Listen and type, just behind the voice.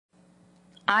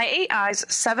IAI's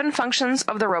 7 functions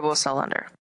of the ROBO Cylinder.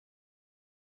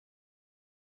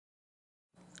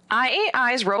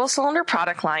 IAI's ROBO Cylinder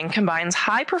product line combines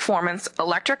high-performance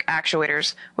electric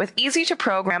actuators with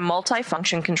easy-to-program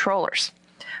multi-function controllers.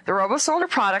 The ROBO Cylinder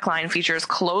product line features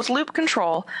closed-loop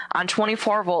control on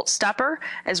 24-volt stepper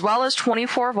as well as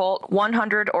 24-volt,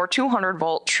 100 or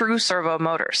 200-volt true servo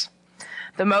motors.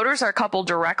 The motors are coupled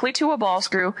directly to a ball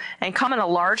screw and come in a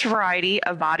large variety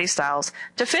of body styles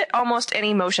to fit almost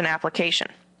any motion application.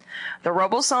 The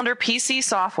ROBO Cylinder PC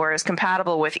software is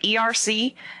compatible with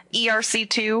ERC,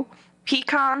 ERC2,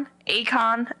 PCON,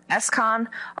 ACON, SCON,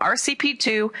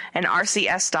 RCP2, and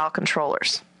RCS style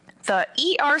controllers. The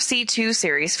ERC2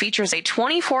 series features a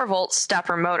 24-volt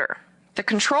stepper motor. The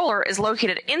controller is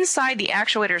located inside the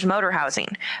actuator's motor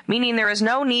housing, meaning there is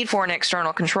no need for an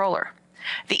external controller.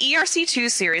 The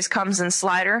ERC2 series comes in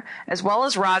slider as well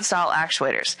as rod style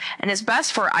actuators and is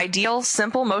best for ideal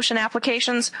simple motion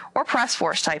applications or press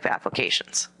force type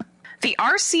applications. The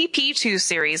RCP2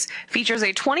 series features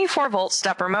a 24-volt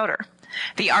stepper motor.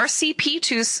 The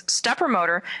RCP2's stepper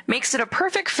motor makes it a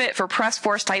perfect fit for press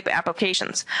force type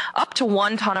applications, up to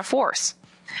 1 ton of force.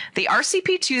 The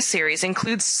RCP2 series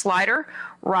includes slider,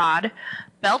 rod,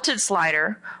 belted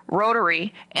slider,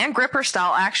 rotary, and gripper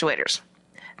style actuators.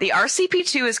 The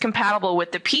RCP2 is compatible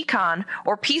with the PCON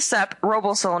or PCEP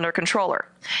ROBO Cylinder controller.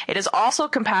 It is also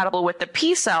compatible with the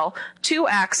PCell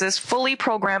 2-axis fully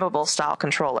programmable style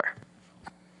controller.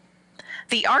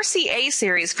 The RCA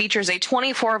series features a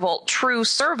 24-volt true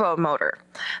servo motor.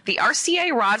 The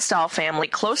RCA rod style family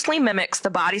closely mimics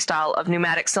the body style of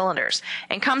pneumatic cylinders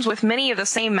and comes with many of the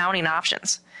same mounting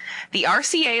options. The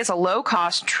RCA is a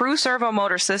low-cost true servo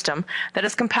motor system that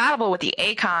is compatible with the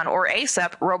ACON or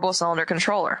ACEP ROBO Cylinder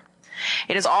controller.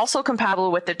 It is also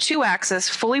compatible with the 2-axis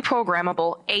fully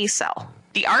programmable A-cell.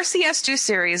 The RCS2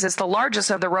 series is the largest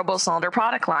of the ROBO Cylinder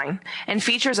product line and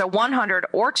features a 100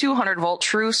 or 200 volt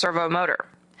true servo motor.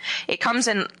 It comes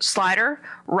in slider,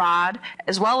 rod,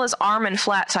 as well as arm and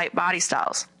flat type body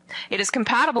styles. It is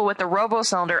compatible with the ROBO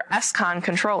Cylinder SCON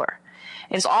controller.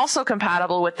 It is also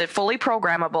compatible with the fully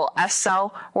programmable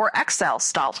S-cell or X-cell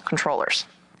style controllers.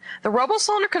 The ROBO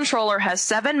Cylinder controller has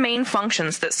 7 main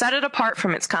functions that set it apart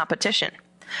from its competition: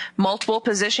 multiple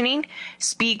positioning,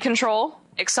 speed control,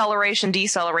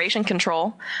 acceleration-deceleration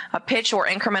control, a pitch or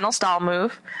incremental style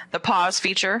move, the pause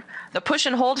feature, the push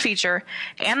and hold feature,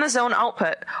 and the zone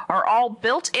output are all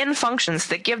built-in functions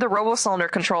that give the ROBO Cylinder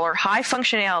controller high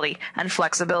functionality and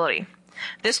flexibility.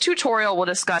 This tutorial will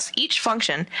discuss each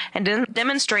function and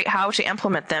demonstrate how to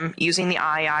implement them using the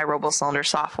IAI ROBO Cylinder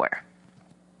software.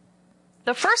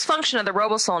 The first function of the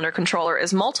ROBO Cylinder controller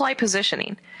is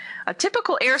multi-positioning. A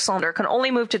typical air cylinder can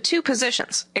only move to 2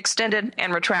 positions, extended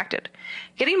and retracted.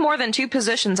 Getting more than 2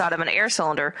 positions out of an air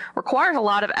cylinder requires a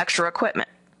lot of extra equipment.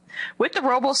 With the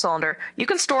ROBO Cylinder, you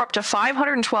can store up to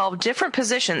 512 different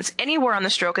positions anywhere on the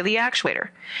stroke of the actuator.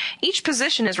 Each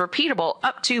position is repeatable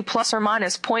up to plus or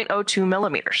minus 0.02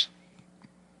 millimeters.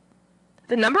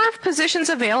 The number of positions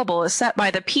available is set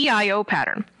by the PIO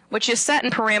pattern, which is set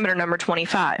in parameter number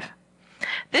 25.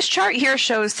 This chart here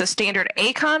shows the standard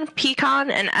ACON,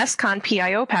 PCON, and SCON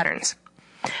PIO patterns.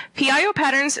 PIO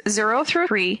patterns 0 through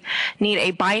 3 need a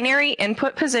binary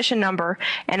input position number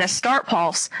and a start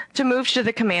pulse to move to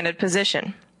the commanded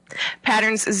position.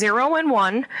 Patterns 0 and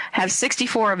 1 have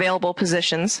 64 available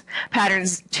positions,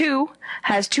 patterns 2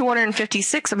 has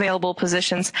 256 available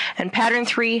positions, and pattern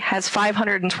 3 has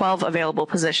 512 available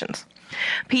positions.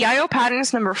 PIO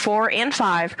patterns number 4 and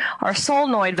 5 are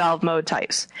solenoid valve mode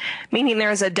types, meaning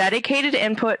there is a dedicated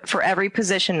input for every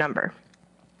position number.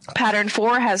 Pattern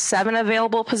 4 has 7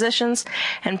 available positions,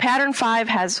 and pattern 5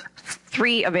 has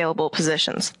 3 available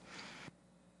positions.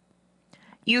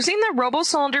 Using the ROBO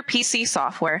Cylinder PC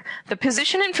software, the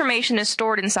position information is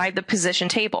stored inside the position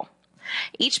table.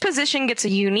 Each position gets a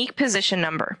unique position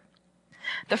number.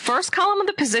 The first column of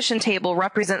the position table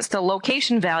represents the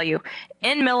location value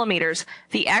in millimeters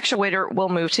the actuator will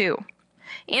move to.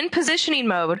 In positioning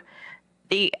mode,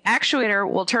 the actuator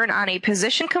will turn on a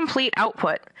position complete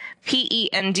output,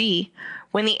 PEND,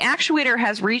 when the actuator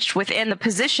has reached within the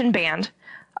position band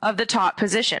of the top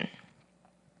position.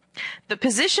 The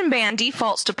position band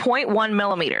defaults to 0.1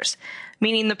 millimeters,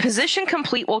 meaning the position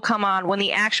complete will come on when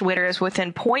the actuator is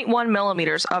within 0.1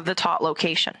 millimeters of the taut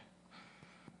location.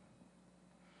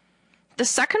 The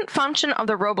second function of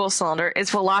the ROBO Cylinder is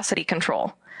velocity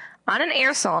control. On an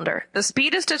air cylinder, the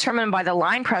speed is determined by the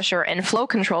line pressure and flow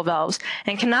control valves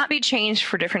and cannot be changed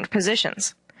for different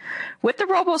positions. With the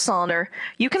ROBO Cylinder,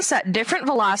 you can set different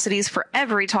velocities for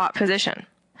every taut position.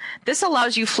 This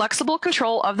allows you flexible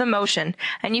control of the motion,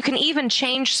 and you can even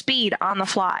change speed on the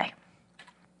fly.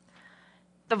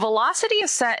 The velocity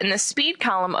is set in the speed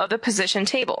column of the position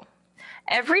table.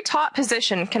 Every taught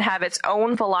position can have its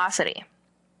own velocity.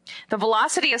 The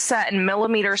velocity is set in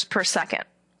millimeters per second.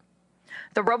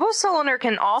 The ROBO Cylinder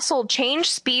can also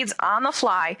change speeds on the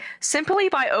fly simply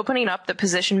by opening up the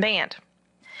position band.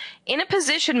 In a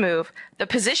position move, the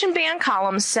position band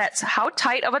column sets how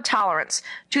tight of a tolerance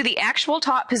to the actual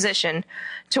taught position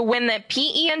to when the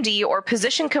PEND or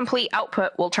position complete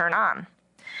output will turn on.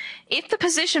 If the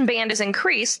position band is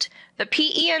increased, the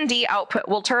PEND output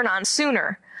will turn on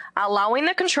sooner, allowing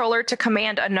the controller to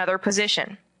command another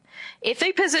position. If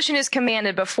a position is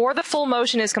commanded before the full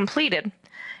motion is completed,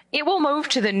 it will move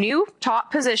to the new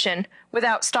taught position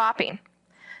without stopping.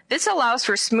 This allows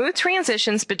for smooth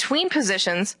transitions between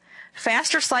positions,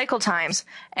 faster cycle times,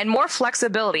 and more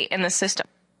flexibility in the system.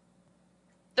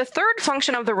 The third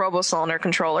function of the ROBO Cylinder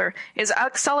controller is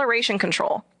acceleration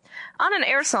control. On an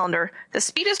air cylinder, the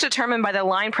speed is determined by the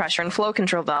line pressure and flow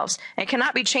control valves and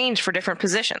cannot be changed for different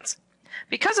positions.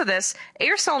 Because of this,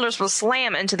 air cylinders will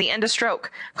slam into the end of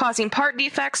stroke, causing part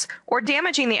defects or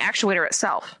damaging the actuator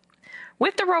itself.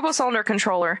 With the ROBO Cylinder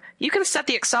controller, you can set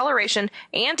the acceleration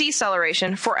and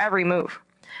deceleration for every move.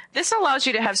 This allows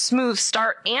you to have smooth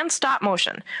start and stop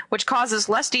motion, which causes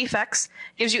less defects,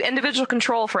 gives you individual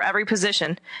control for every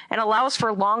position, and allows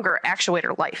for longer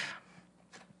actuator life.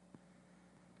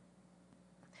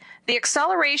 The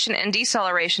acceleration and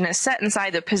deceleration is set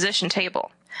inside the position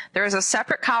table. There is a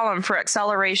separate column for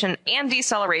acceleration and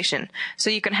deceleration,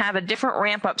 so you can have a different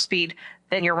ramp-up speed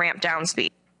than your ramp-down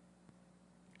speed.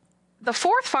 The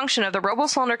fourth function of the ROBO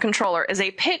Cylinder controller is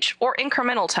a pitch or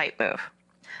incremental type move.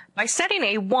 By setting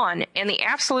a 1 in the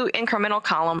absolute incremental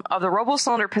column of the ROBO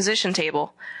Cylinder position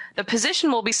table, the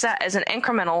position will be set as an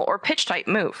incremental or pitch type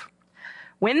move.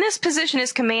 When this position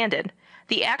is commanded,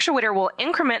 the actuator will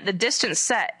increment the distance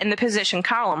set in the position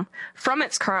column from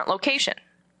its current location.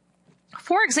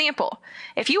 For example,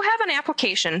 if you have an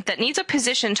application that needs a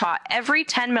position taught every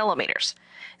 10 millimeters,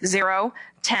 0,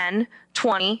 10,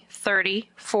 20, 30,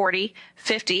 40,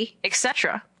 50,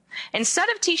 etc. Instead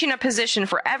of teaching a position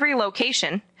for every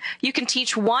location, you can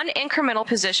teach one incremental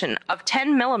position of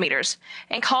 10 millimeters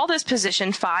and call this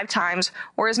position 5 times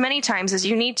or as many times as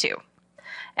you need to.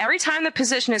 Every time the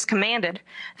position is commanded,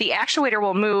 the actuator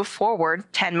will move forward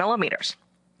 10 millimeters.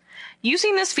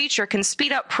 Using this feature can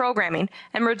speed up programming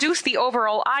and reduce the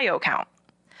overall I/O count.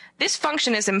 This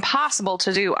function is impossible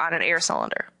to do on an air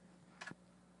cylinder.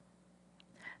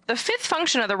 The fifth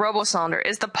function of the ROBO Cylinder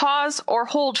is the pause or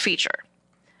hold feature.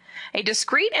 A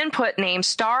discrete input named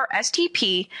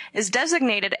 *STP is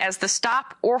designated as the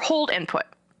stop or hold input.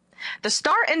 The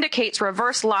star indicates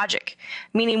reverse logic,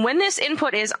 meaning when this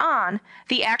input is on,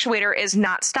 the actuator is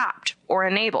not stopped or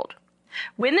enabled.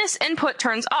 When this input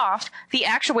turns off, the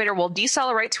actuator will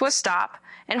decelerate to a stop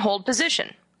and hold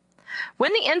position.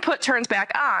 When the input turns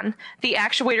back on, the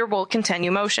actuator will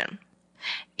continue motion.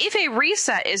 If a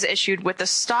reset is issued with the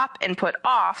stop input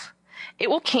off, it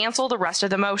will cancel the rest of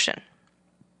the motion.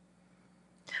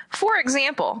 For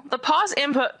example, the pause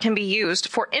input can be used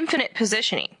for infinite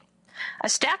positioning. A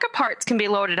stack of parts can be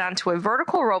loaded onto a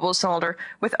vertical ROBO Cylinder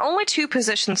with only 2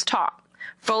 positions taught,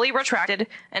 fully retracted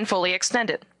and fully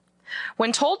extended.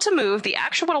 When told to move, the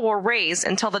actuator will raise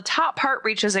until the top part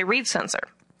reaches a read sensor.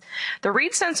 The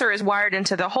read sensor is wired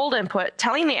into the hold input,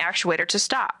 telling the actuator to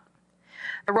stop.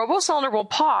 The ROBO Cylinder will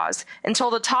pause until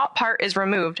the top part is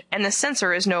removed and the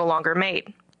sensor is no longer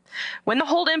made. When the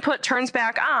hold input turns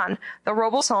back on, the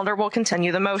ROBO Cylinder will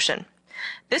continue the motion.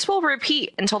 This will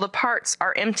repeat until the parts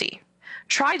are empty.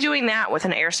 Try doing that with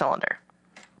an air cylinder.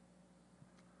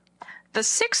 The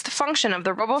sixth function of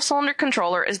the ROBO Cylinder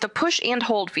controller is the push and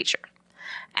hold feature.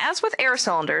 As with air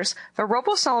cylinders, the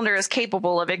ROBO Cylinder is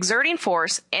capable of exerting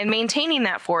force and maintaining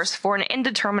that force for an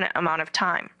indeterminate amount of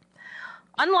time.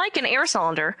 Unlike an air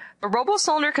cylinder, the ROBO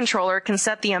Cylinder controller can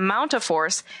set the amount of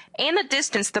force and the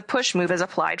distance the push move is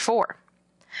applied for.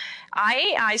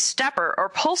 IAI stepper or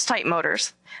pulse type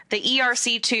motors, the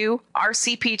ERC2,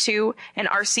 RCP2, and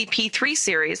RCP3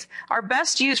 series are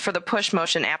best used for the push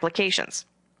motion applications.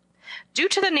 Due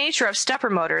to the nature of stepper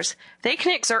motors, they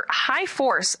can exert high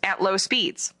force at low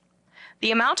speeds.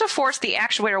 The amount of force the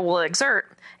actuator will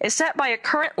exert is set by a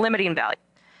current limiting value.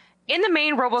 In the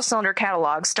main ROBO Cylinder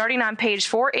catalog, starting on page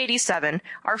 487,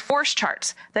 are force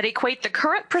charts that equate the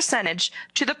current percentage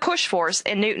to the push force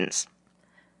in newtons.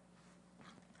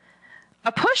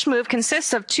 A push move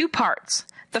consists of 2 parts.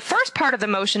 The first part of the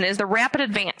motion is the rapid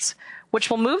advance,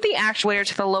 which will move the actuator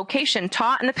to the location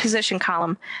taught in the position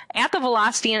column at the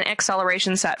velocity and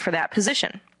acceleration set for that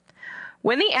position.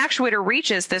 When the actuator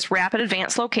reaches this rapid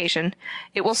advance location,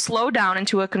 it will slow down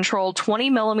into a controlled 20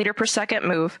 millimeter per second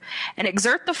move and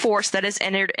exert the force that is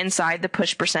entered inside the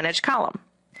push percentage column.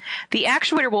 The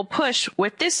actuator will push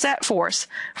with this set force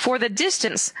for the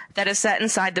distance that is set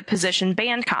inside the position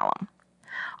band column.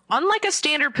 Unlike a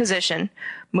standard position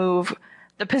move,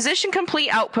 the position complete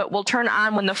output will turn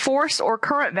on when the force or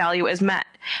current value is met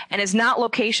and is not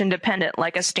location dependent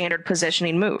like a standard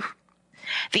positioning move.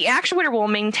 The actuator will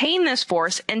maintain this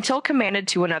force until commanded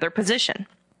to another position.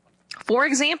 For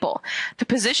example, the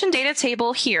position data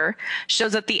table here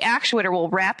shows that the actuator will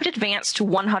rapid advance to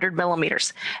 100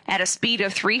 millimeters at a speed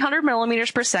of 300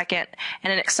 millimeters per second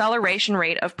and an acceleration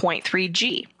rate of 0.3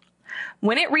 g.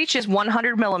 When it reaches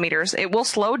 100 millimeters, it will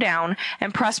slow down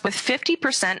and press with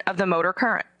 50% of the motor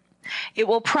current. It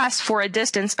will press for a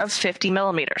distance of 50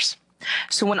 millimeters.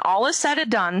 So when all is said and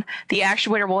done, the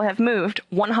actuator will have moved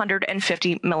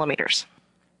 150 millimeters.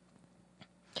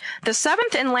 The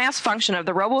seventh and last function of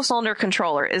the ROBO Cylinder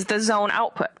controller is the zone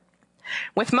output.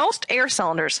 With most air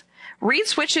cylinders, reed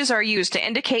switches are used to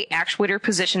indicate actuator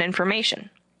position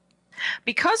information.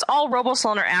 Because all ROBO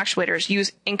Cylinder actuators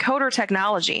use encoder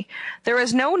technology, there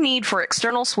is no need for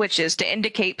external switches to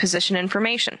indicate position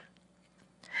information.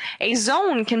 A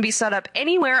zone can be set up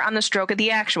anywhere on the stroke of the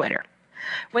actuator.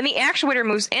 When the actuator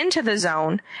moves into the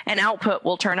zone, an output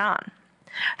will turn on.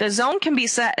 The zone can be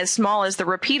set as small as the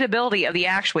repeatability of the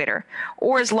actuator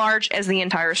or as large as the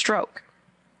entire stroke.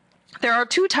 There are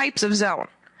two types of zone,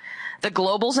 the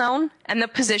global zone and the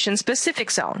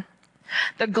position-specific zone.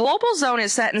 The global zone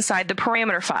is set inside the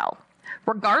parameter file.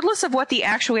 Regardless of what the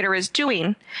actuator is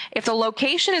doing, if the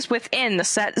location is within the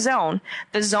set zone,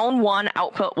 the zone 1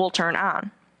 output will turn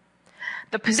on.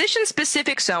 The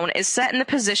position-specific zone is set in the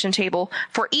position table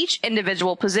for each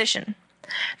individual position.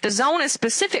 The zone is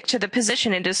specific to the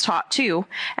position it is taught to,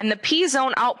 and the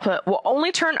P-zone output will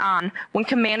only turn on when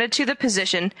commanded to the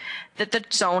position that the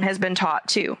zone has been taught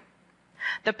to.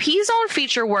 The P-zone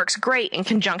feature works great in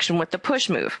conjunction with the push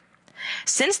move.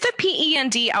 Since the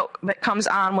PEND output comes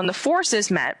on when the force is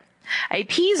met, a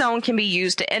P-zone can be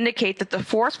used to indicate that the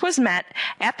force was met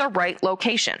at the right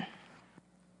location.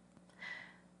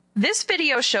 This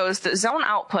video shows the zone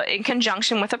output in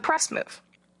conjunction with a press move.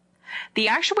 The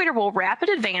actuator will rapid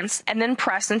advance and then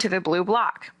press into the blue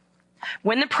block.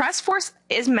 When the press force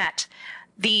is met,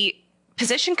 the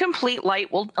position complete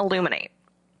light will illuminate.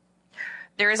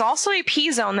 There is also a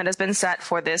P zone that has been set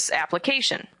for this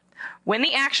application. When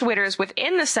the actuator is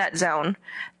within the set zone,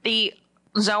 the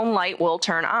zone light will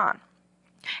turn on.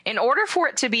 In order for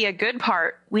it to be a good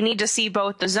part, we need to see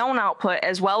both the zone output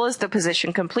as well as the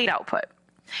position complete output.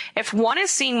 If one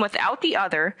is seen without the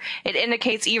other, it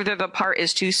indicates either the part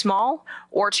is too small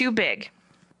or too big.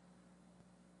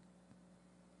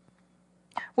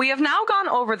 We have now gone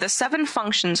over the 7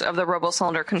 functions of the ROBO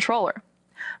Cylinder controller: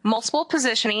 multiple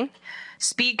positioning,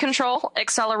 speed control,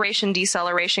 acceleration,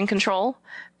 deceleration control,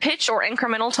 pitch or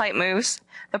incremental type moves,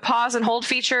 the pause and hold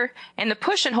feature, and the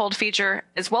push and hold feature,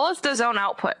 as well as the zone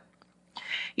output.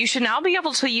 You should now be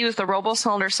able to use the ROBO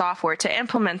Cylinder software to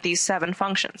implement these 7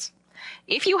 functions.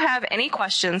 If you have any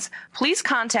questions, please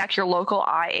contact your local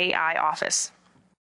IAI office.